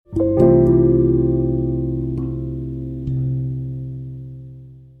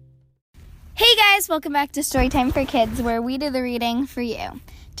guys, welcome back to Storytime for Kids, where we do the reading for you.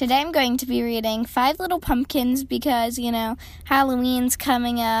 Today I'm going to be reading Five Little Pumpkins because, Halloween's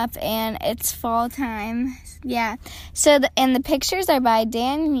coming up and it's fall time. Yeah. So, the pictures are by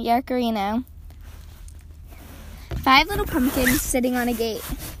Dan Yacarino. Five little pumpkins sitting on a gate.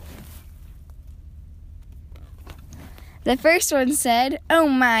 The first one said, "Oh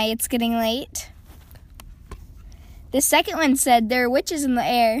my, it's getting late." The second one said, "There are witches in the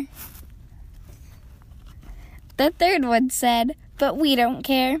air." The third one said, "But we don't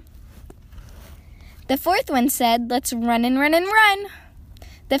care." The fourth one said, "Let's run and run and run."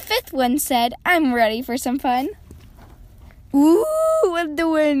 The fifth one said, "I'm ready for some fun." Ooh, went the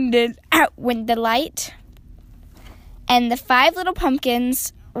wind and out went the light. And the five little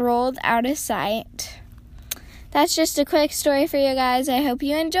pumpkins rolled out of sight. That's just a quick story for you guys. I hope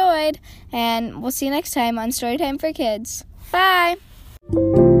you enjoyed, and we'll see you next time on Storytime for Kids. Bye!